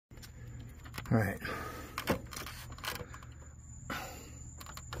All right.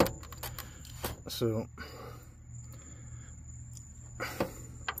 So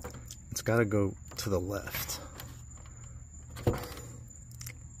it's got to go to the left.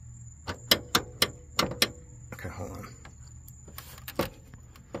 Okay, hold on.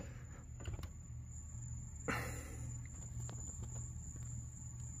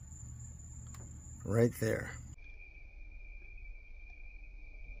 Right there.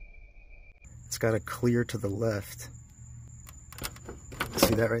 It's got to clear to the left.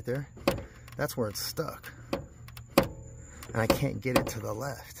 See that right there? That's where it's stuck. And I can't get it to the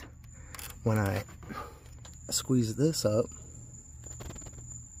left. When I squeeze this up,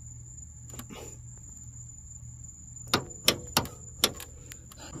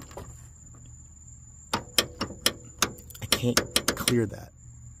 I can't clear that.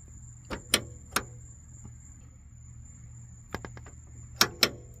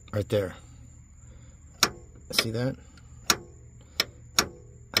 Right there. See that?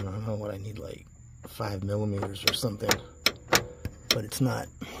 I don't know what I need, like 5 millimeters or something, but it's not.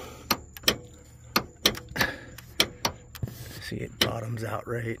 See, it bottoms out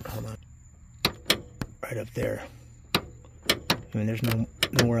right. Hold on. Right up there. I mean, there's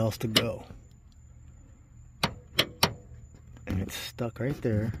nowhere else to go. And it's stuck right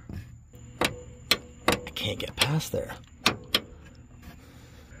there. I can't get past there.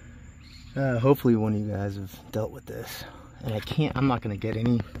 Hopefully one of you guys have dealt with this. And I'm not going to get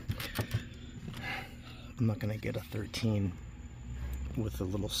a 13 with a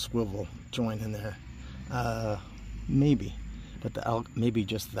little swivel joint in there. Maybe. But maybe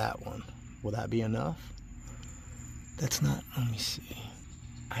just that one. Will that be enough? That's not, let me see.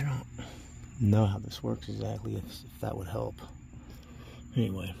 I don't know how this works exactly, if that would help.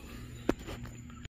 Anyway.